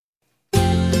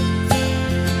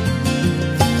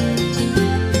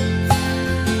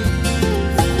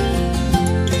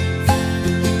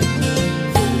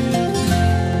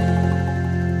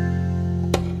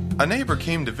neighbor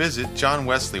came to visit John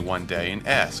Wesley one day and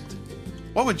asked,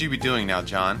 "What would you be doing now,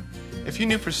 John, if you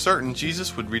knew for certain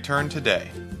Jesus would return today?"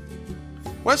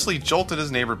 Wesley jolted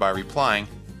his neighbor by replying,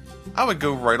 "I would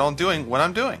go right on doing what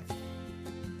I'm doing."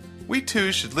 We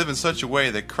too should live in such a way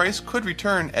that Christ could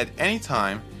return at any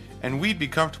time and we'd be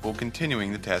comfortable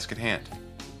continuing the task at hand.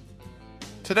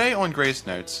 Today on Grace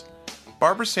Notes,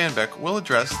 Barbara Sandbeck will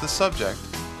address the subject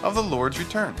of the Lord's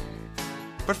return.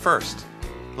 But first,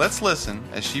 let's listen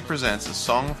as she presents a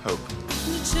song of hope.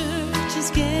 The church is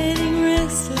getting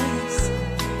restless,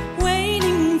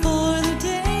 waiting for the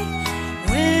day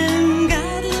when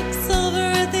God looks over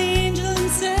at the angel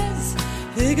and says,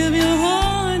 "Pick up your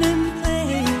horn and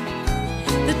play.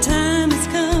 The time has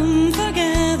come for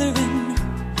gathering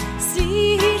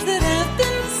seeds that have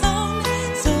been sown.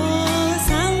 So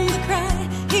sound the cry,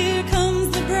 here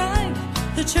comes the bride.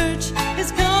 The church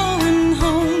is going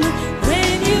home."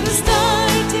 When you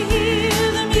start to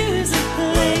hear the music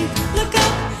play, look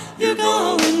up, you're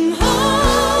going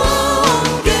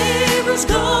home. Gabriel's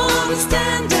gonna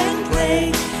stand and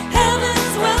play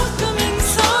heaven's welcoming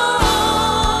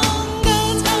song.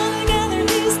 God's gonna gather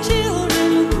his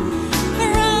children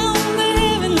around the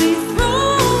heavenly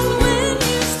throne. When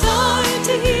you start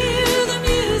to hear the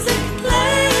music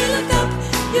play, look up,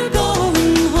 you're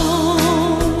going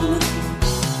home.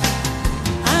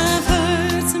 I've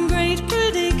heard some great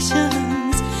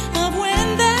predictions of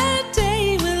when that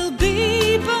day will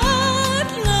be, but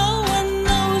no one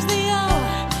knows the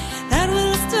hour that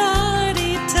will start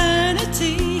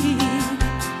eternity.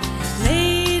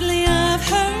 Lately I've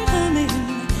heard humming,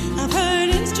 I've heard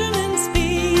instruments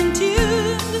being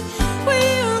tuned.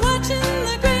 We're watching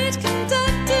the great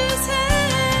conductor's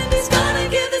hand. He's gonna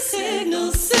give the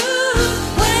signal soon.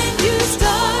 When you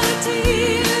start to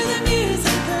hear the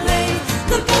music play,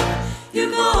 look up,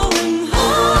 you're going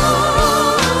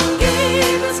home.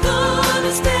 Gabriel's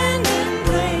gonna stand and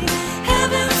play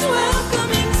heaven's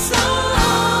welcoming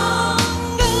song.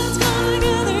 God's gonna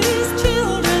gather his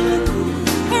children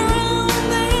around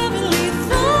the heavenly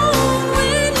throne.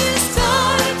 When you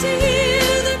start to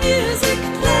hear the music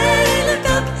play, look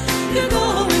up, you're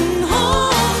going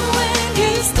home. When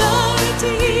you start to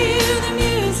hear the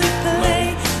music play,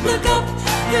 look up,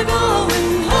 you're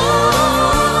going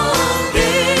home.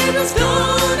 Gabriel's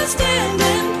gonna stand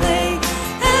and play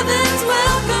heaven's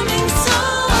welcoming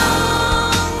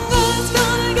song. God's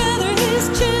gonna gather his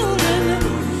children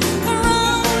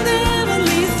around the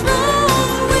heavenly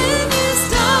throne. When you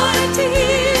start to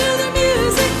hear the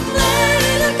music play,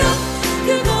 look up,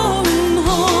 you're going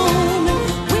home.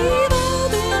 We've all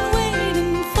been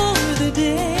waiting for the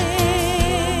day.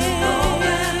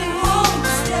 Going home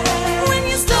to stay. When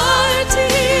you start to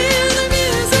hear the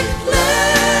music play,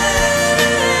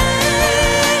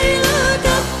 look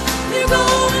up, you're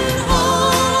going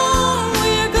home.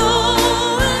 We're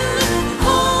going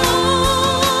home.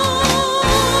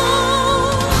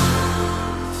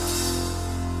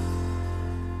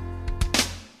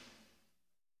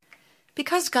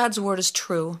 Because God's word is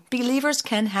true, believers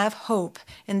can have hope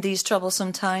in these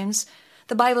troublesome times.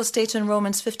 The Bible states in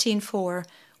Romans 15:4,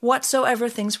 "Whatsoever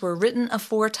things were written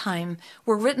aforetime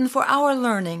were written for our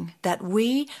learning, that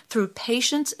we, through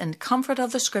patience and comfort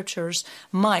of the Scriptures,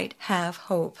 might have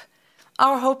hope."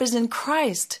 Our hope is in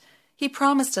Christ. He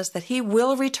promised us that he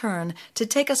will return to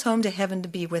take us home to heaven to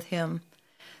be with him.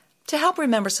 To help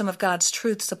remember some of God's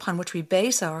truths upon which we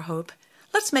base our hope,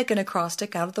 let's make an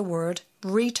acrostic out of the word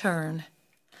return.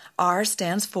 R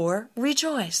stands for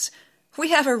rejoice. We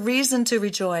have a reason to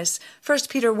rejoice. 1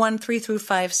 Peter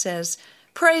 1:3-5 says,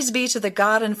 "Praise be to the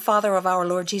God and Father of our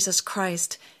Lord Jesus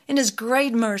Christ. In his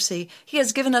great mercy, he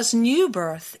has given us new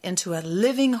birth into a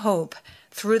living hope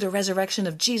through the resurrection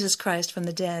of Jesus Christ from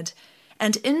the dead,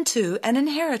 and into an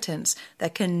inheritance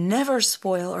that can never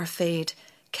spoil or fade,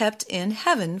 kept in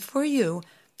heaven for you,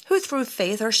 who through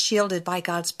faith are shielded by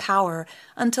God's power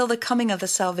until the coming of the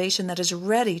salvation that is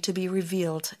ready to be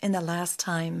revealed in the last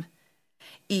time."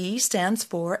 E stands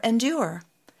for endure.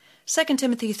 2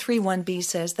 Timothy 3:1b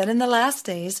says that in the last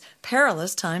days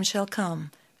perilous times shall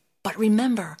come. But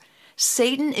remember,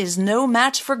 Satan is no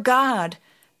match for God.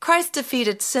 Christ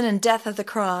defeated sin and death at the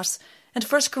cross. And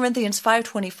 1 Corinthians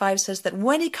 5:25 says that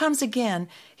when he comes again,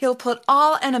 he'll put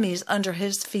all enemies under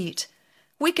his feet.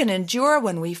 We can endure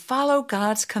when we follow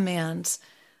God's commands.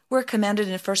 We're commanded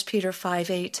in 1 Peter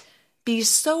 5:8, "Be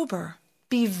sober,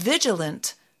 be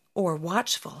vigilant," or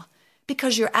watchful,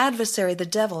 because your adversary the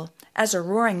devil, as a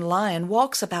roaring lion,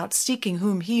 walks about seeking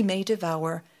whom he may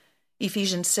devour.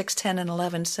 Ephesians 6:10 and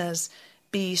 11 says,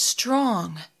 "Be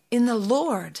strong in the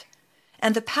Lord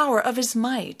and the power of his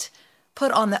might.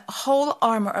 Put on the whole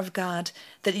armor of God,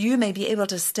 that you may be able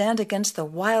to stand against the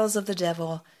wiles of the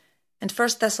devil. And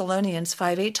 1 Thessalonians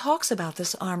 5:8 talks about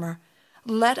this armor.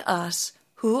 Let us,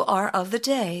 who are of the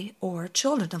day, or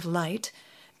children of light,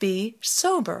 be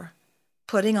sober,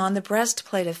 putting on the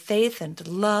breastplate of faith and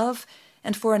love,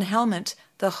 and for an helmet,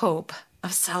 the hope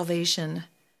of salvation.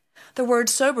 The word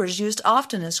sober is used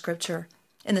often in Scripture.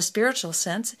 In the spiritual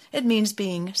sense, it means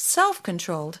being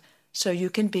self-controlled, so you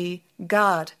can be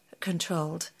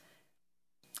God-controlled.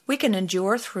 We can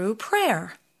endure through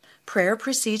prayer. Prayer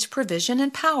precedes provision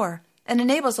and power and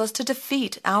enables us to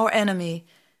defeat our enemy.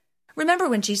 Remember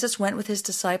when Jesus went with his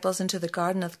disciples into the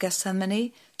Garden of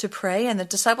Gethsemane to pray and the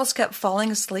disciples kept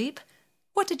falling asleep?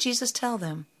 What did Jesus tell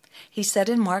them? He said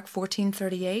in Mark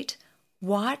 14:38,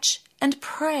 "Watch and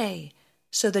pray,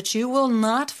 so that you will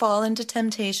not fall into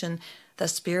temptation. The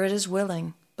spirit is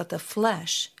willing, but the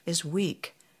flesh is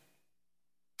weak."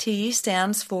 T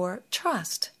stands for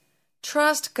trust.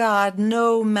 Trust God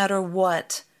no matter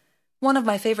what. One of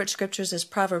my favorite scriptures is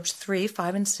Proverbs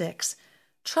 3:5 and 6.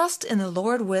 Trust in the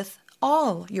Lord with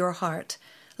all your heart.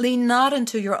 Lean not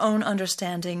into your own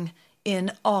understanding.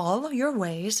 In all your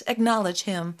ways acknowledge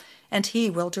him, and he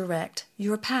will direct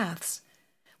your paths.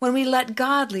 When we let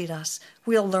God lead us,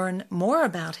 we'll learn more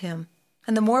about him.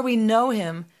 And the more we know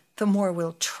him, the more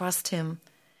we'll trust him.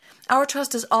 Our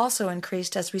trust is also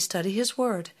increased as we study his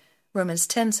word. Romans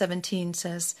 10:17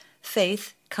 says,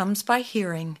 "Faith comes by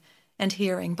hearing, and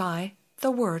hearing by the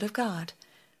word of God."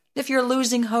 If you're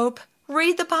losing hope,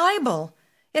 read the Bible.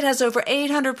 It has over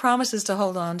 800 promises to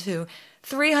hold on to,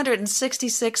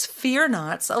 366 fear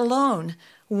nots alone,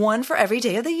 one for every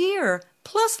day of the year,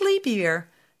 plus leap year.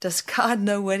 Does God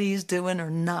know what he's doing or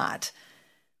not?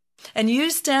 And U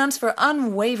stands for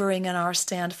unwavering in our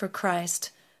stand for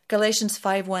Christ. Galatians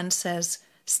 5:1 says,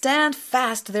 "Stand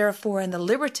fast therefore in the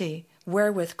liberty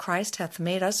wherewith Christ hath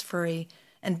made us free,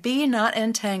 and be not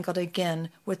entangled again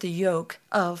with the yoke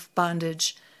of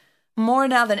bondage." More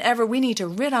now than ever, we need to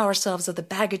rid ourselves of the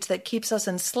baggage that keeps us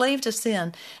enslaved to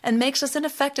sin and makes us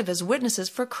ineffective as witnesses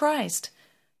for Christ.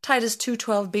 Titus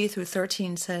 2:12b through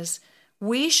 13 says,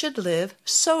 "We should live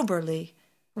soberly,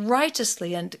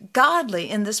 righteously, and godly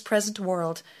in this present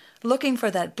world, looking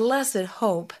for that blessed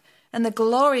hope and the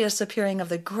glorious appearing of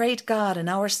the great God and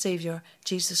our Savior,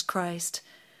 Jesus Christ."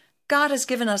 God has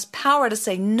given us power to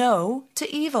say no to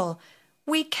evil.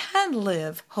 We can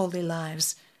live holy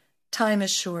lives. Time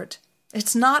is short.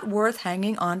 It's not worth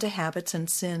hanging on to habits and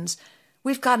sins.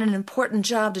 We've got an important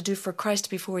job to do for Christ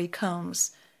before he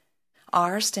comes.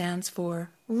 R stands for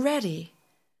ready.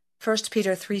 1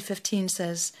 Peter 3:15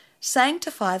 says,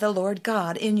 "Sanctify the Lord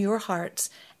God in your hearts,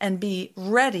 and be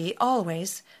ready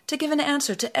always to give an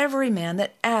answer to every man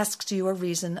that asks you a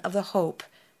reason of the hope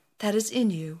that is in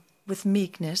you with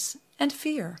meekness and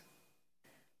fear."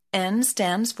 N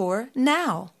stands for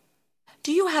now.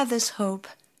 Do you have this hope?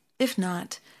 If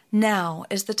not, now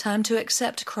is the time to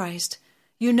accept Christ.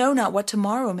 You know not what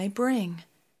tomorrow may bring.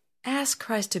 Ask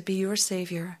Christ to be your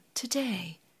Savior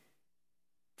today.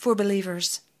 For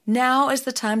believers, now is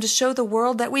the time to show the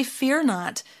world that we fear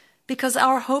not, because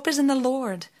our hope is in the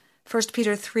Lord. 1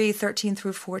 Peter 3:13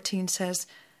 through 14 says,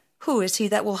 "Who is he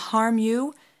that will harm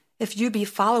you, if you be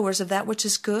followers of that which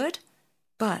is good?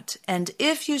 And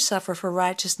if you suffer for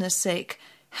righteousness' sake,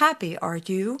 happy are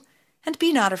you, and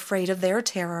be not afraid of their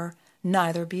terror,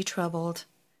 neither be troubled."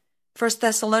 1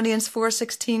 Thessalonians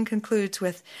 4:16 concludes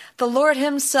with, "The Lord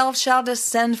himself shall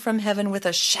descend from heaven with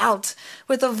a shout,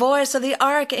 with the voice of the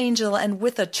archangel, and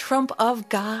with the trump of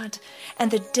God,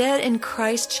 and the dead in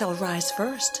Christ shall rise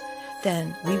first.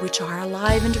 Then we which are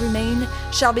alive and remain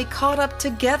shall be caught up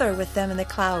together with them in the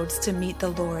clouds to meet the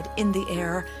Lord in the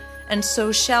air, and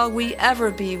so shall we ever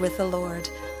be with the Lord.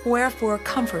 Wherefore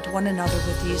comfort one another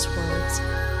with these words."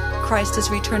 Christ is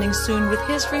returning soon with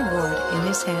his reward in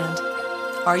his hand.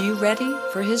 Are you ready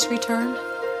for his return?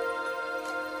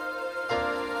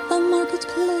 The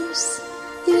marketplace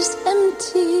is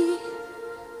empty.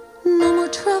 No more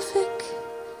traffic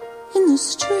in the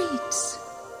streets.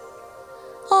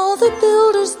 All the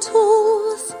builders'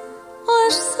 tools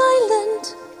are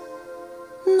silent.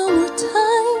 No more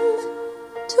time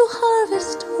to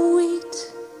harvest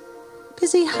wheat.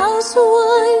 Busy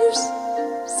housewives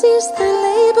cease their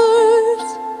labors.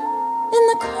 In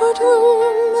the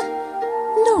courtroom,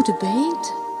 no debate.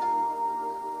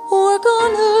 Work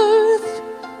on earth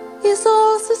is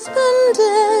all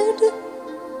suspended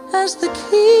as the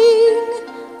King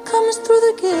comes through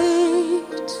the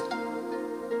gate.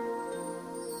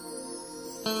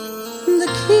 The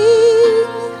King,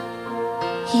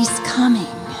 he's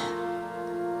coming.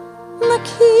 The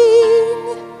King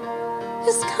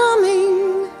is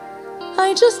coming.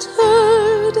 I just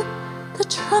heard the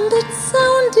trumpet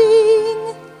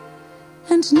sounding,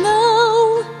 and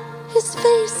now his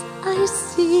face I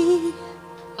see.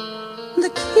 The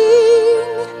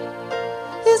King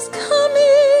is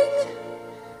coming,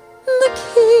 the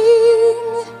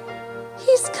King,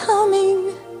 he's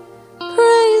coming.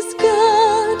 Praise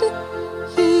God,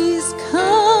 he's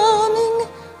coming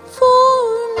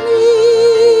for me.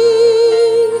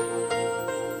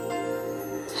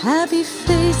 Happy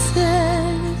faces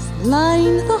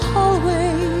line the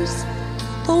hallways,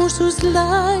 those whose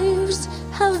lives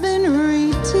have been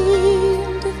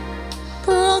redeemed.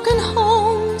 Broken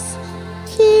homes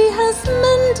he has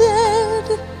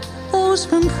mended, those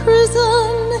from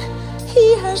prison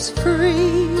he has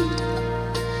freed.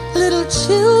 Little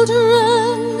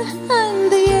children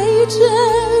and the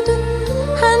aged,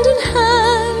 hand in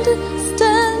hand,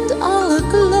 stand all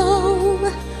aglow,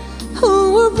 who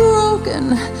were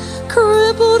broken,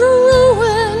 crippled,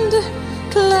 ruined,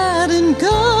 clad in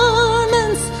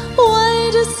garments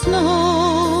white as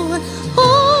snow.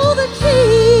 Oh, the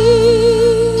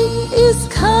King is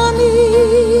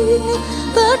coming,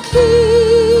 the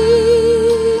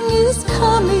King is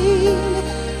coming.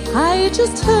 I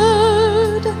just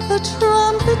heard the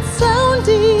trumpet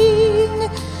sounding,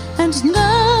 and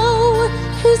now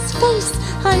his face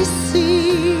I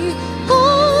see.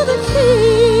 Oh, the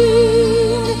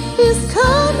King is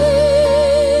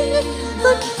coming,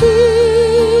 the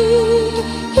King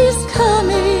is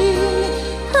coming.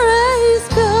 Praise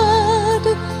God,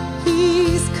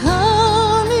 he's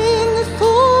coming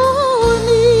for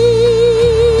me.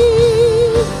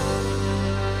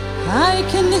 I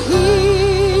can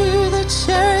hear the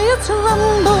chariots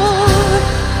rumble,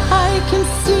 I can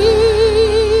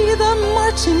see the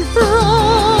marching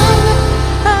throng,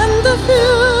 and the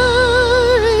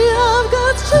fury of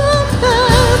God's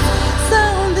trumpet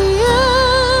sound the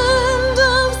end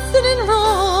of sin and wrong.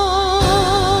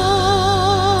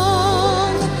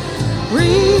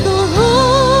 Regal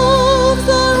robes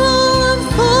are all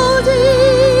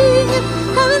unfolding,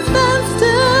 heaven's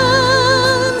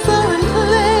bandstands are in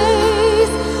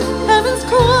place, heaven's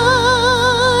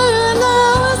choir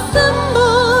now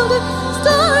assembled,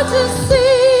 start to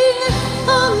sing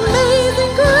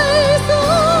Amazing Grace. Oh,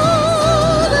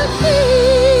 the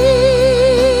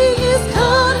King is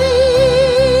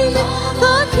coming,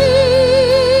 the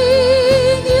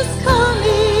King is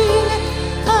coming.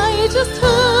 I just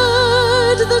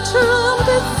heard the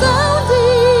trumpet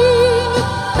sounding,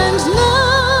 and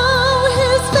now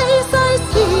his face I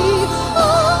see. Oh,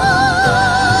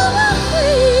 the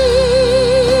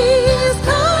King is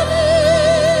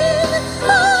coming,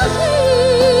 the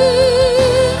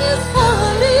King is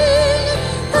coming.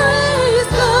 Praise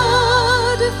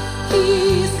God,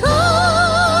 he's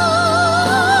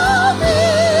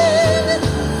coming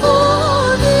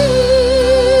for me.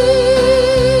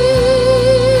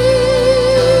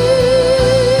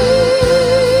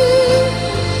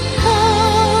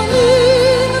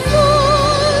 Coming for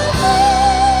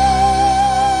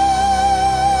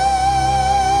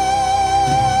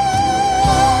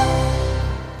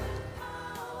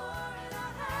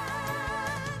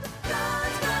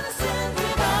God's gonna send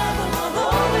revival all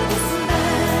over this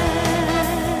land.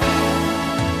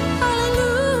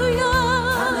 Hallelujah,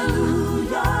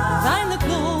 hallelujah. Thine the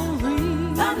glory,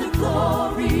 thine the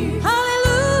glory.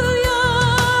 Hallelujah,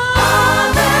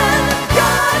 amen.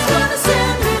 God's gonna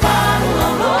send revival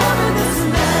all over this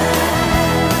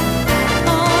land,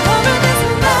 all over this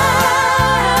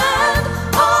land,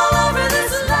 all over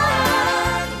this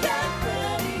land. Get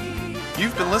ready.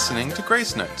 You've been listening to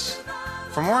Grace Notes.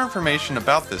 For more information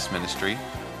about this ministry,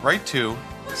 write to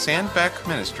Sandbeck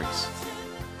Ministries,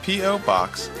 P.O.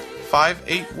 Box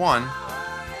 581,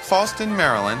 Fallston,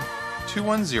 Maryland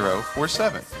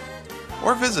 21047,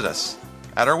 or visit us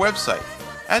at our website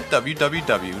at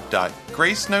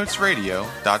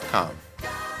www.gracenotesradio.com.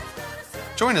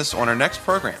 Join us on our next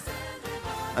program.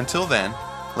 Until then,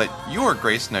 let your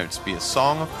Grace Notes be a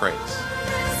song of praise.